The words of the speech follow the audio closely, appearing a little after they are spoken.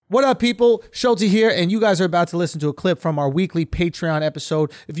What up, people? Schulte here, and you guys are about to listen to a clip from our weekly Patreon episode.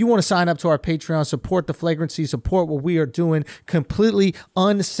 If you want to sign up to our Patreon, support the flagrancy, support what we are doing, completely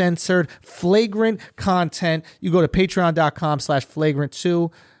uncensored, flagrant content, you go to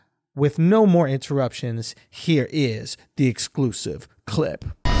patreon.com/flagrant2. With no more interruptions, here is the exclusive clip.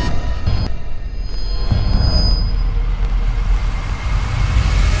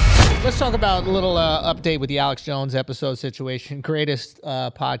 Let's talk about a little update with the Alex Jones episode situation. Greatest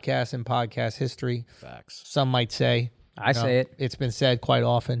podcast in podcast history. Facts. Some might say. I say it. It's been said quite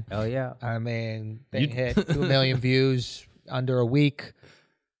often. Oh, yeah. I mean, they hit 2 million views under a week.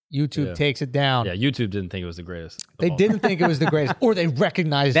 YouTube takes it down. Yeah, YouTube didn't think it was the greatest. They didn't think it was the greatest, or they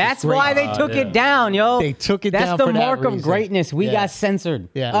recognized That's it's great. why they took it down, yo. They took it That's down the for that mark of reason. greatness. We got censored.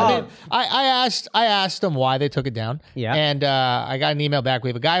 Yeah, I mean, I asked them why they took it down. Yeah. And I got an email back. We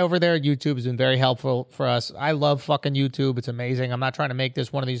have a guy over there at YouTube who's been very helpful for us. I love fucking YouTube. It's amazing. I'm not trying to make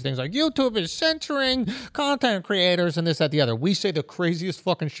this one of these things like YouTube is censoring content creators and this, that, the other. We say the craziest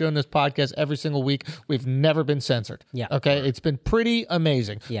fucking shit in this podcast every single week. We've never been censored. Yeah. Okay. It's been pretty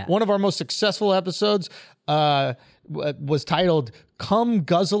amazing. Yeah. One of our most successful episodes was titled "Cum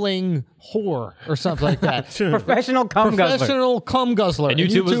Guzzling Whore" or something like that. Professional cum guzzler. Professional cum guzzler. And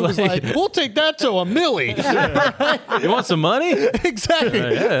YouTube was like, we'll take that to a milli. You want some money? Exactly.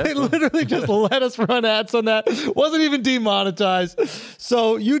 They literally just let us run ads on that. Wasn't even demonetized.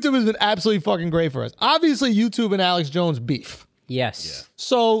 So YouTube has been absolutely fucking great for us. Obviously, YouTube and Alex Jones beef. Yes.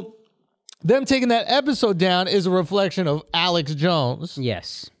 So them taking that episode down is a reflection of Alex Jones.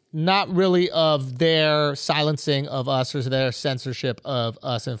 Yes. Not really of their silencing of us or their censorship of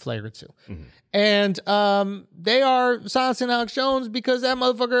us in Flagrant 2. Mm-hmm. And they are silencing Alex Jones because that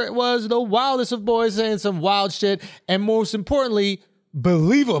motherfucker was the wildest of boys saying some wild shit and most importantly,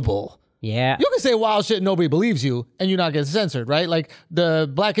 believable. Yeah. You can say wild shit and nobody believes you and you're not getting censored, right? Like the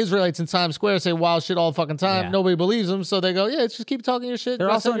black Israelites in Times Square say wild shit all the fucking time. Yeah. Nobody believes them. So they go, yeah, just keep talking your shit. They're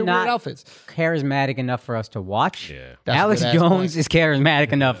dress also in your not weird outfits. charismatic enough for us to watch. Yeah. That's a Alex good-ass Jones point. is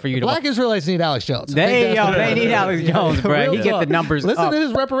charismatic enough for you to Black watch. Israelites need Alex Jones. I think that's They need Alex Jones, bro. Real He get talk. the numbers Listen up. to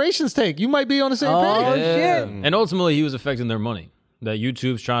his reparations take. You might be on the same Oh, page. shit. And ultimately, he was affecting their money. That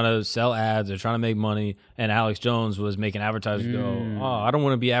YouTube's trying to sell ads, they're trying to make money, and Alex Jones was making advertisers go, oh, I don't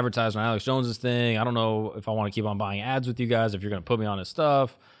want to be advertised on Alex Jones's thing. I don't know if I want to keep on buying ads with you guys, if you're going to put me on his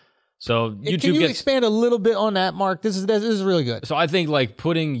stuff. So YouTube Can you gets... expand a little bit on that, Mark? This is really good. So I think like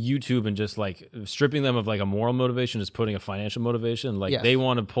putting YouTube and just like stripping them of like a moral motivation is putting a financial motivation. Like Yes. they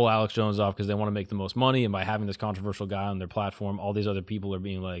want to pull Alex Jones off because they want to make the most money. And by having this controversial guy on their platform, all these other people are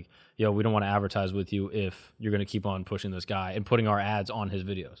being like, yo, we don't want to advertise with you if you're going to keep on pushing this guy and putting our ads on his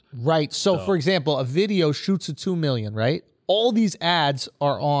videos. Right. So, for example, a video shoots at 2 million, right? All these ads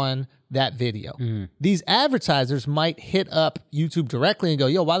are on that video. These advertisers might hit up YouTube directly and go,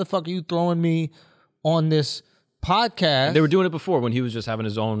 yo, why the fuck are you throwing me on this podcast? They were doing it before when he was just having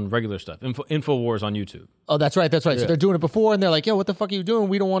his own regular stuff. InfoWars on YouTube. Oh, that's right. That's right. So they're doing it before and they're like, yo, what the fuck are you doing?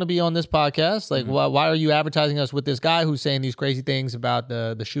 We don't want to be on this podcast. Like, why are you advertising us with this guy who's saying these crazy things about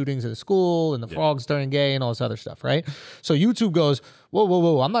the shootings at the school and the frogs turning gay and all this other stuff, right? So YouTube goes,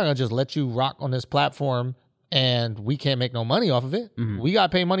 whoa. I'm not going to just let you rock on this platform and we can't make no money off of it. We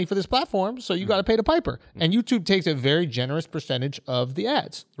got to pay money for this platform, so you got to pay the piper. And YouTube takes a very generous percentage of the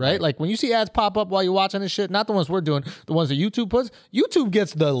ads, right? Like when you see ads pop up while you're watching this shit, not the ones we're doing, the ones that YouTube puts, YouTube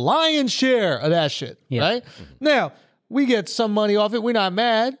gets the lion's share of that shit, right? Now, we get some money off it. We're not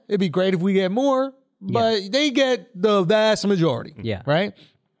mad. It'd be great if we get more, but they get the vast majority, right?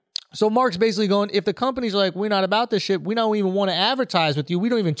 So Mark's basically going, if the companies are like, we're not about this shit, we don't even want to advertise with you, we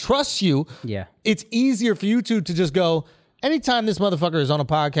don't even trust you, it's easier for YouTube to just go, anytime this motherfucker is on a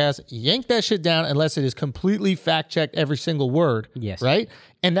podcast, yank that shit down unless it is completely fact-checked every single word, right?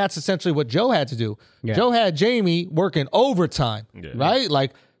 And that's essentially what Joe had to do. Joe had Jamie working overtime, right?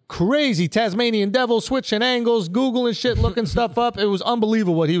 Like, crazy Tasmanian devil switching angles, Googling shit, looking stuff up. It was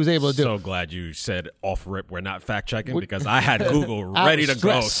unbelievable what he was able to do. So glad you said off rip we're not fact checking because I had Google ready to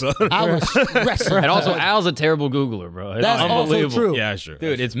go. So. I was stressing. And also, Al's a terrible Googler, bro. It's That's unbelievable. also true. Yeah, sure.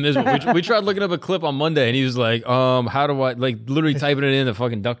 Dude, it's miserable. We tried looking up a clip on Monday, and he was like, how do I, like, literally typing it in the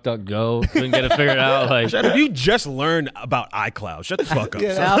fucking DuckDuckGo. Couldn't get it figured out. Like, Shut up. You just learned about iCloud. Shut the fuck up.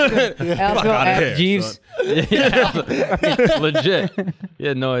 son. Alco outta at here, Jeeves. legit. He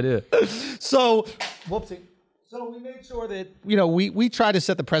had no idea. So, whoopsie. So we made sure that, we tried to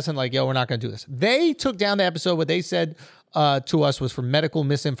set the precedent like, yo, we're not going to do this. They took down the episode. What they said to us was for medical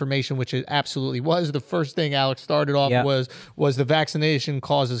misinformation, which it absolutely was. The first thing Alex started off was the vaccination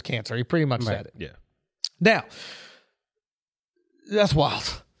causes cancer. He pretty much said it. Yeah. Now, that's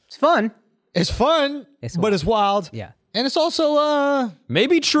wild. It's fun. It's fun, but it's wild. Yeah. And it's also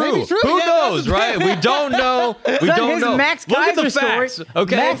maybe true. Maybe true. Who Yeah, knows, right? We don't know. We Son, don't his know. Max Look at the Kaiser story. facts.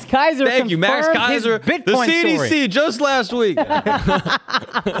 Okay. Max Kaiser Thank you, Max confirmed his Kaiser. The Bitcoin CDC story. just last week. Now,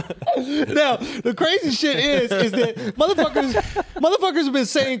 the crazy shit is that motherfuckers have been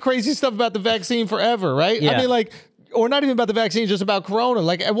saying crazy stuff about the vaccine forever, right? Yeah. I mean, like, or not even about the vaccine, just about Corona.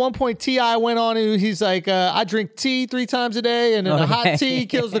 Like, at one point, T.I. went on and he's like, I drink tea 3 times a day, and then a hot tea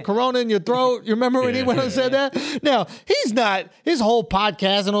kills the Corona in your throat. You remember when he went on and said that? Now, he's not, his whole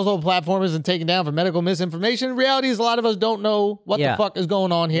podcast and his whole platform isn't taken down for medical misinformation. The reality is a lot of us don't know what the fuck is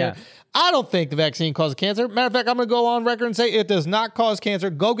going on here. Yeah. I don't think the vaccine causes cancer. Matter of fact, I'm going to go on record and say it does not cause cancer.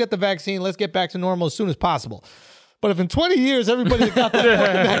 Go get the vaccine. Let's get back to normal as soon as possible. But if in 20 years everybody that got the fucking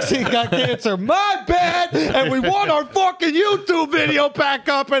vaccine got cancer, my bad, and we want our fucking YouTube video back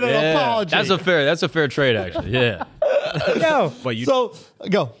up and an apology. That's a fair trade, actually. Yeah. Yo. But So,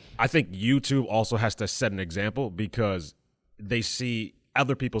 go. I think YouTube also has to set an example because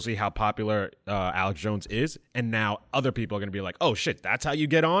other people see how popular Alex Jones is, and now other people are going to be like, oh shit, that's how you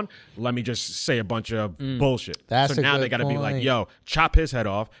get on? Let me just say a bunch of bullshit. That's so a now good they got to be like, point. yo, chop his head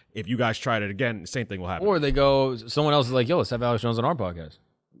off. If you guys tried it again, the same thing will happen. Or they go, someone else is like, yo, let's have Alex Jones on our podcast.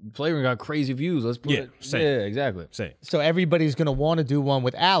 Flagrant got crazy views. Let's put it. same. Yeah, exactly. Same. So everybody's going to want to do one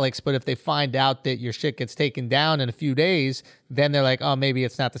with Alex, but if they find out that your shit gets taken down in a few days, then they're like, oh, maybe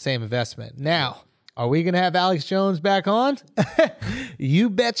it's not the same investment. Now, are we going to have Alex Jones back on? You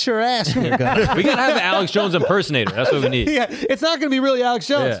bet your ass we're going to. We got to have an Alex Jones impersonator. That's what we need. Yeah, it's not going to be really Alex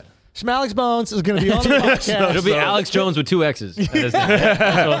Jones. Yeah. Schmalix Bones is going to be on the podcast. It'll be Alex Jones with 2 X's. That's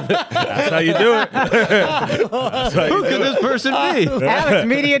how you do it. Who could this person be? Alex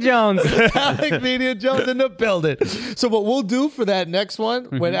Media Jones. Alex Media Jones in the building. So what we'll do for that next one,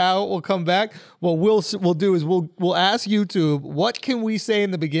 when Al will come back, what we'll do is we'll ask YouTube, what can we say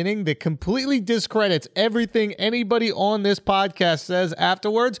in the beginning that completely discredits everything anybody on this podcast says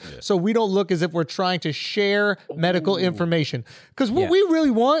afterwards, so we don't look as if we're trying to share medical information. Because what we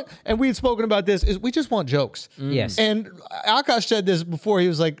really want, and we had spoken about this, is we just want jokes. Yes. And Akash said this before. He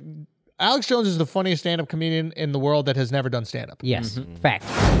was like, Alex Jones is the funniest stand-up comedian in the world that has never done stand-up. Yes. Fact.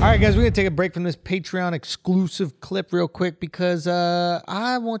 All right, guys, we're going to take a break from this Patreon exclusive clip real quick because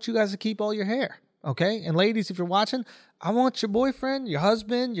I want you guys to keep all your hair, okay? And ladies, if you're watching, I want your boyfriend, your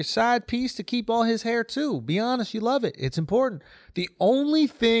husband, your side piece to keep all his hair too. Be honest, you love it. It's important. The only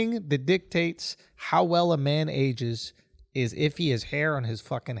thing that dictates how well a man ages is if he has hair on his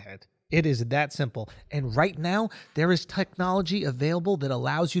fucking head. It is that simple. And right now, there is technology available that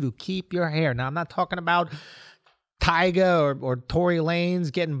allows you to keep your hair. Now, I'm not talking about Tyga or Tory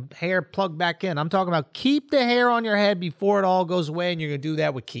Lanez getting hair plugged back in. I'm talking about keep the hair on your head before it all goes away, and you're going to do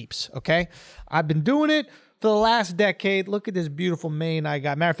that with Keeps, okay? I've been doing it for the last decade. Look at this beautiful mane I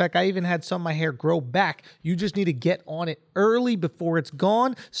got. Matter of fact, I even had some of my hair grow back. You just need to get on it early before it's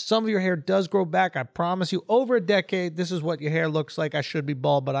gone. Some of your hair does grow back. I promise you, over a decade, this is what your hair looks like. I should be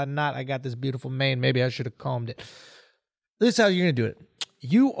bald, but I'm not. I got this beautiful mane. Maybe I should have combed it. This is how you're going to do it.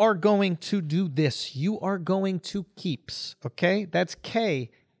 You are going to do this. You are going to Keeps, okay? That's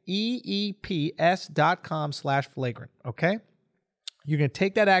KEEPS.com/flagrant, okay? You're going to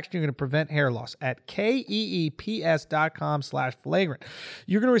take that action. You're going to prevent hair loss at KEEPS.com/flagrant.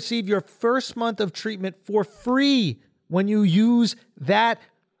 You're going to receive your first month of treatment for free when you use that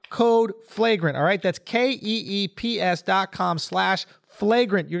code flagrant. All right. That's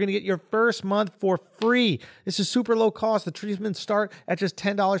KEEPS.com/flagrant. You're going to get your first month for free. This is super low cost. The treatments start at just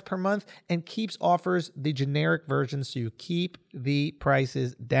 $10 per month, and Keeps offers the generic version, so you keep the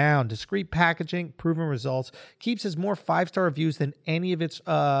prices down. Discreet packaging, proven results. Keeps has more 5-star reviews than any of its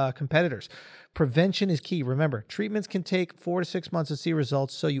competitors. Prevention is key. Remember, treatments can take 4 to 6 months to see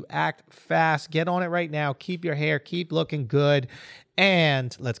results, so you act fast. Get on it right now. Keep your hair. Keep looking good.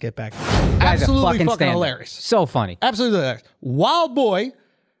 And let's get back. Guy's a Absolutely fucking stand-up. hilarious. So funny. Absolutely hilarious. Wild Boy.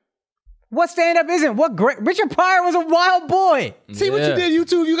 What stand-up isn't? What great? Richard Pryor was a wild boy. See what you did,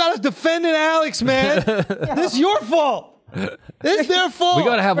 YouTube? You got us defending Alex, man. This is your fault. This is their fault. We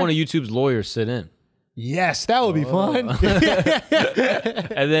got to have one of YouTube's lawyers sit in. Yes, that would be fun.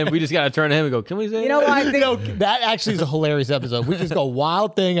 And then we just got to turn to him and go, can we say You know what I You think? know, that actually is a hilarious episode. We just go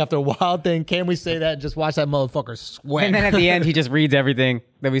wild thing after wild thing. Can we say that and just watch that motherfucker sweat? And then at the end, he just reads everything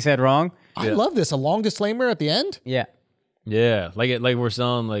that we said wrong. I love this. A long disclaimer at the end? Yeah. Yeah, like we're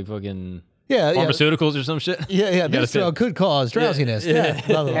selling like fucking Yeah. pharmaceuticals or some shit. Yeah. gotta This fit. could cause drowsiness. Yeah.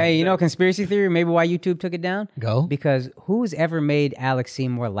 Love it. Hey, you know, conspiracy theory, maybe why YouTube took it down? Go. Because who's ever made Alex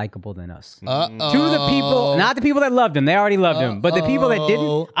seem more likable than us? Uh-oh. To the people, not the people that loved him, they already loved him, but the people that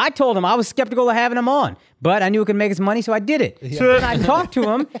didn't, I told him I was skeptical of having him on, but I knew it could make us money, so I did it. So then I talked to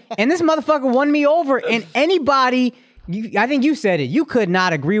him, and this motherfucker won me over, and anybody I think you said it. You could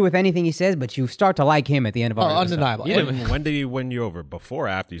not agree with anything he says, but you start to like him at the end of our episode. Undeniable. When did he win you over? Before or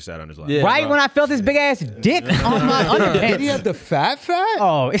after you sat on his lap? Yeah. Right when I felt his big ass dick on my underpants. Did he have the fat?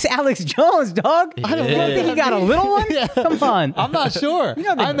 Oh, it's Alex Jones, dog. I don't think he got a little one. Come on. I'm not sure.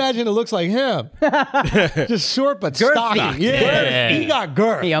 I imagine it looks like him. Just short but Girthy. stocky. Yeah. He got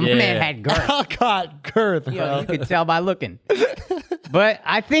girth. Yeah, man had girth. I got girth, bro. You could tell by looking. But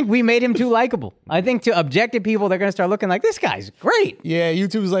I think we made him too likable. I think to objective people, they're going to start looking like, this guy's great. Yeah,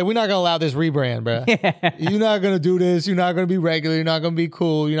 YouTube's like, we're not going to allow this rebrand, bro. You're not going to do this. You're not going to be regular. You're not going to be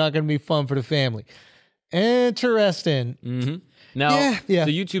cool. You're not going to be fun for the family. Interesting. Now, Yeah.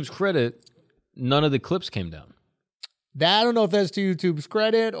 to YouTube's credit, none of the clips came down. I don't know if that's to YouTube's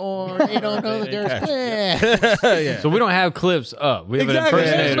credit or they don't know that there's So we don't have clips up. We have an Exactly.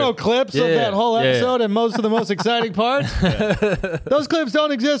 impersonator. There's no clips of that whole episode and most of the most exciting parts. Those clips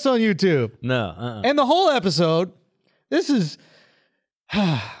don't exist on YouTube. No. And the whole episode, this is,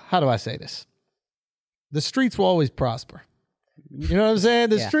 how do I say this? The streets will always prosper. You know what I'm saying?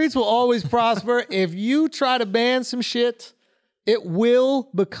 The streets will always prosper. If you try to ban some shit, it will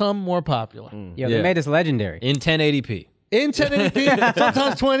become more popular. Yeah, they made us legendary. In 1080p. In 1080p,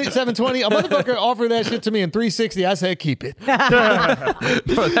 sometimes 720. A motherfucker offered that shit to me in 360. I said, keep it. Bro, that's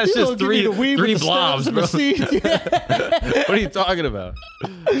You just gonna give me the weave three with the blobs, stems and bro. the seeds? Yeah. What are you talking about?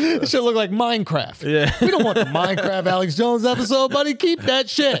 It should look like Minecraft. Yeah. We don't want the Minecraft Alex Jones episode, buddy. Keep that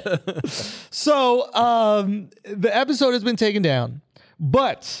shit. So the episode has been taken down.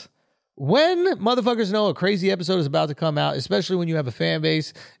 But when motherfuckers know a crazy episode is about to come out, especially when you have a fan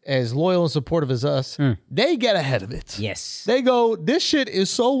base as loyal and supportive as us, they get ahead of it. Yes. They go, this shit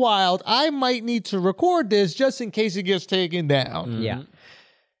is so wild, I might need to record this just in case it gets taken down. Yeah.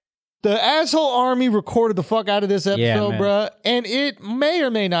 The asshole army recorded the fuck out of this episode, man. bruh. And it may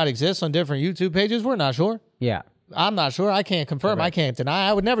or may not exist on different YouTube pages. We're not sure. Yeah. I'm not sure. I can't confirm. I can't deny.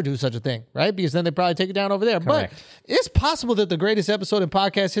 I would never do such a thing, right? Because then they probably take it down over there. Correct. But it's possible that the greatest episode in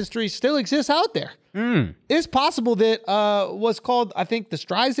podcast history still exists out there. It's possible that what's called, I think, the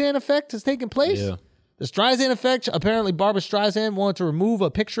Streisand effect has taken place. Yeah. The Streisand effect, apparently Barbara Streisand wanted to remove a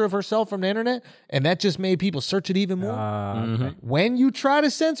picture of herself from the internet, and that just made people search it even more. Okay. When you try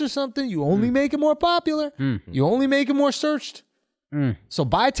to censor something, you only make it more popular. You only make it more searched. So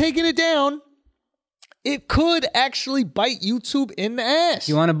by taking it down, it could actually bite YouTube in the ass.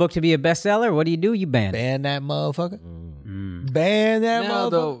 You want a book to be a bestseller? What do? You ban it. ban that motherfucker? Ban that Now,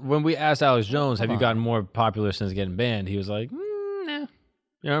 motherfucker? though, when we asked Alex Jones, have you gotten more popular since getting banned? He was like, nah.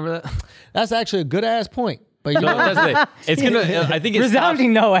 You remember that? That's actually a good ass point. But you No, know, that's the thing. It's gonna. I think it stops.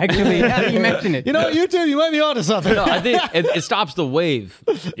 Resounding no, actually. Now that you mention it. you know, YouTube, you might be onto something. No, I think it stops the wave,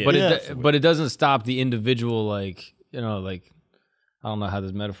 but Yes. but it doesn't stop the individual. Like I don't know how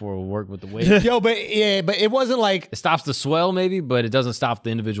this metaphor will work with the wave. Yo, but it wasn't like It stops the swell, maybe, but it doesn't stop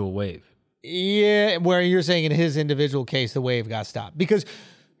the individual wave. where you're saying in his individual case the wave got stopped because.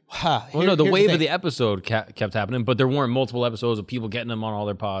 Well, no, the wave of the episode kept happening, but there weren't multiple episodes of people getting them on all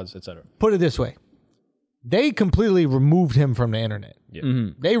their pods, etc. Put it this way. They completely removed him from the internet.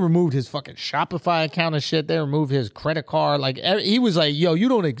 They removed his fucking Shopify account and shit. They removed his credit card. Like he was like, yo, you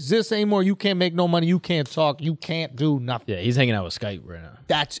don't exist anymore. You can't make no money. You can't talk. You can't do nothing. Yeah, he's hanging out with Skype right now.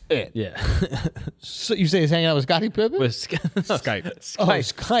 That's it. Yeah, So you say he's hanging out with Scottie Pippen? with Skype. Oh,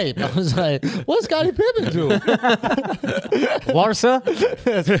 Skype. I was like, what's Scottie Pippen do? Larsa?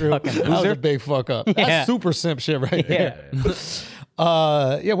 That's true. That was a big fuck up. Yeah. That's super simp shit right there.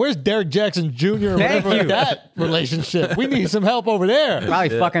 Yeah. Where's Derek Jackson Jr. or Thank whatever you. that relationship? We need some help over there. Probably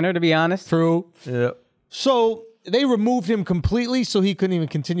fucking her, to be honest. True. Yeah. So they removed him completely so he couldn't even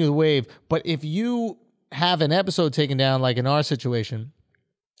continue the wave. But if you have an episode taken down, like in our situation,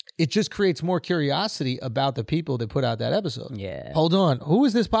 it just creates more curiosity about the people that put out that episode. Yeah. Hold on. Who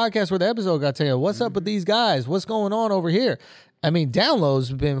is this podcast where the episode got taken? What's up with these guys? What's going on over here? I mean, downloads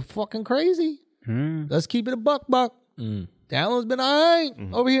have been fucking crazy. Let's keep it a buck. Downloads been all right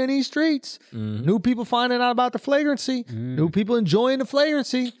over here in these streets. New people finding out about the flagrancy. New people enjoying the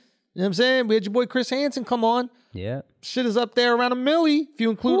flagrancy. You know what I'm saying? We had your boy Chris Hansen come on. Yeah. Shit is up there around $1 million if you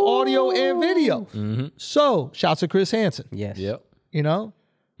include audio and video. So, shouts to Chris Hansen. Yes. Yep. You know?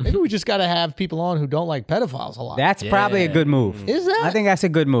 Maybe we just got to have people on who don't like pedophiles a lot. That's probably a good move. Is that? I think that's a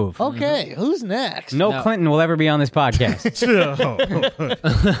good move. Okay, who's next? No Clinton will ever be on this podcast.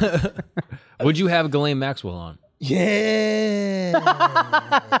 Would you have Ghislaine Maxwell on? Yeah.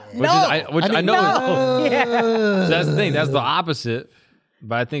 Which I know. No. Yeah. So that's the thing. That's the opposite.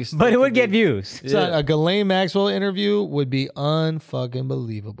 But I think. But it would get views. So a Ghislaine Maxwell interview would be unfucking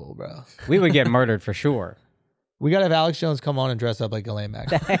believable, bro. We would get murdered for sure. We got to have Alex Jones come on and dress up like Ghislaine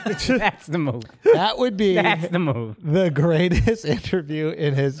Maxwell. That's the move. That would be That's the move. the greatest interview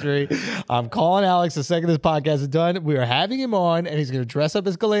in history. I'm calling Alex the second this podcast is done. We are having him on, and he's going to dress up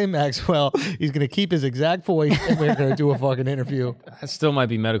as Ghislaine Maxwell. He's going to keep his exact voice, and we're going to do a fucking interview. That still might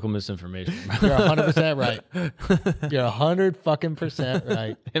be medical misinformation. You're 100% right. You're 100%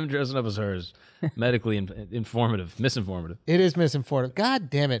 right. Him dressing up as her is medically misinformative. It is misinformative.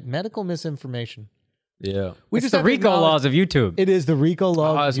 God damn it. Medical misinformation. Yeah. It's the RICO laws of YouTube. It is the RICO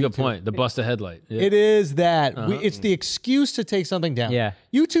law. Oh, that's a good point. The busted headlight. Yeah. It is that. It's the excuse to take something down. Yeah.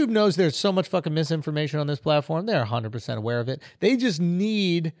 YouTube knows there's so much fucking misinformation on this platform. They're 100% aware of it. They just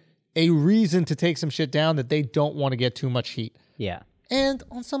need a reason to take some shit down that they don't want to get too much heat. Yeah. And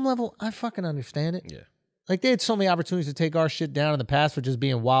on some level, I fucking understand it. Yeah. Like, they had so many opportunities to take our shit down in the past for just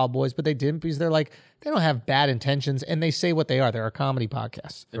being wild boys, but they didn't because they're like, they don't have bad intentions, and they say what they are. They're a comedy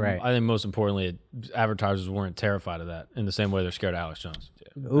podcast. Right. I think most importantly, advertisers weren't terrified of that in the same way they're scared of Alex Jones.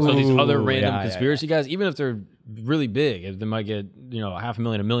 So these other random conspiracy guys, even if they're really big, if they might get 500,000,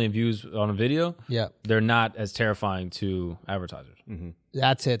 1 million views on a video, Yeah. they're not as terrifying to advertisers.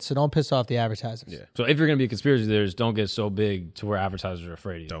 That's it. So don't piss off the advertisers. Yeah. So if you're going to be a conspiracy theorist, don't get so big to where advertisers are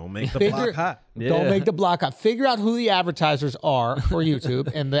afraid of you. Don't make the Figure- block hot. Don't make the block hot. Figure out who the advertisers are for YouTube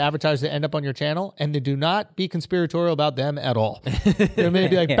and the advertisers that end up on your channel, and do not be conspiratorial about them at all. They're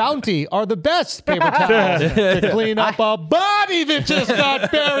maybe like, Bounty are the best paper towels to clean up a body that just got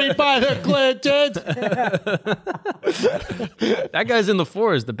buried by the Clintons. That guy's in the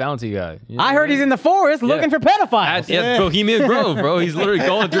forest, the bounty guy. You know? I heard he's in the forest looking for pedophiles. Yeah, Bohemian Grove, bro. He's literally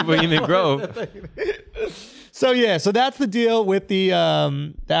going through Bohemian Grove. So that's the deal with the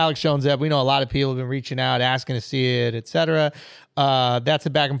Alex Jones app. We know a lot of people have been reaching out, asking to see it, etc. That's the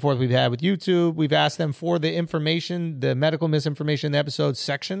back and forth we've had with YouTube. We've asked them for the information, the medical misinformation in the episode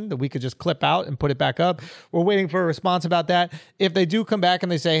section that we could just clip out and put it back up. We're waiting for a response about that. If they do come back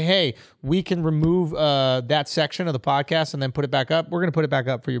and they say, hey, we can remove that section of the podcast and then put it back up, we're going to put it back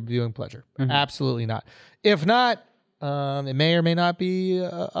up for your viewing pleasure. Absolutely not. If not, it may or may not be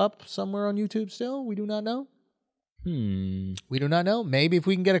up somewhere on YouTube still. We do not know. We do not know. Maybe if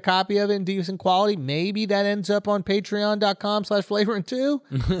we can get a copy of it in decent quality, maybe that ends up on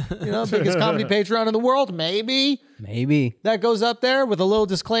patreon.com/flagrant2. Biggest comedy Patreon in the world. Maybe that goes up there with a little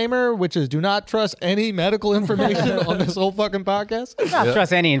disclaimer, which is do not trust any medical information on this whole fucking podcast. Not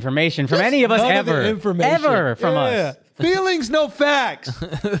trust any information from any of us None of the ever. information. Ever from us. Feelings, no facts.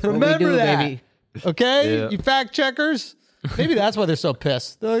 Remember do, that. baby. Okay? Yeah. You fact checkers. Maybe that's why they're so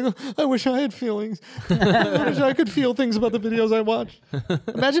pissed. They're like, I wish I had feelings. I wish I could feel things about the videos I watch.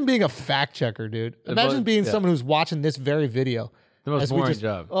 Imagine being a fact checker, dude. Imagine being someone who's watching this very video. The most As we boring just-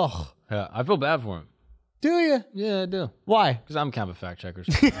 job. Oh, Yeah, I feel bad for him. do you? Yeah, I do. Why? Because I'm kind of a fact checker.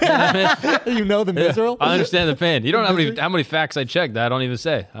 You know the miserable? I understand the pain. You don't know how many facts I checked that I don't even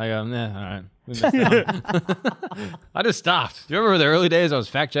say. I go, all right. I just stopped. Do you remember the early days? I was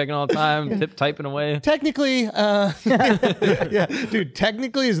fact checking all the time, typing away. Technically, yeah, dude.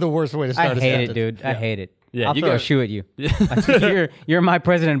 Technically is the worst way to start. I a hate sentence. it, dude. I hate it. Yeah, I'll you throw a got- shoe at you. You're my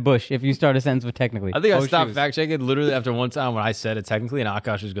President Bush if you start a sentence with technically. I think I Both stopped shoes. fact checking literally after one time when I said it technically, and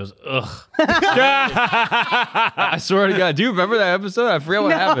Akash just goes, ugh. I swear to God. Do you remember that episode? I forget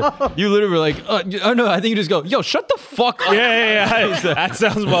what happened. You literally were like, oh no, I think you just go, yo, shut the fuck up. Yeah. That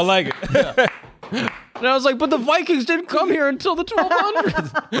sounds more like it. And I was like, but the Vikings didn't come here until the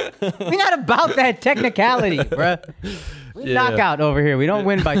 1200s. We're not about that technicality, bruh. We knock out over here. We don't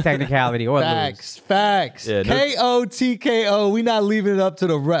win by technicality or lose. Facts. Yeah, no- KOTKO. We not leaving it up to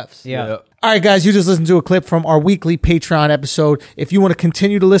the refs. Yeah. All right, guys, you just listened to a clip from our weekly Patreon episode. If you want to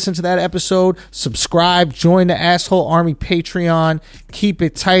continue to listen to that episode, subscribe, join the Asshole Army Patreon. Keep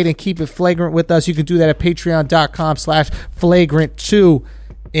it tight and keep it flagrant with us. You can do that at patreon.com/flagrant2.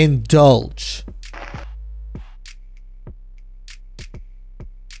 Indulge.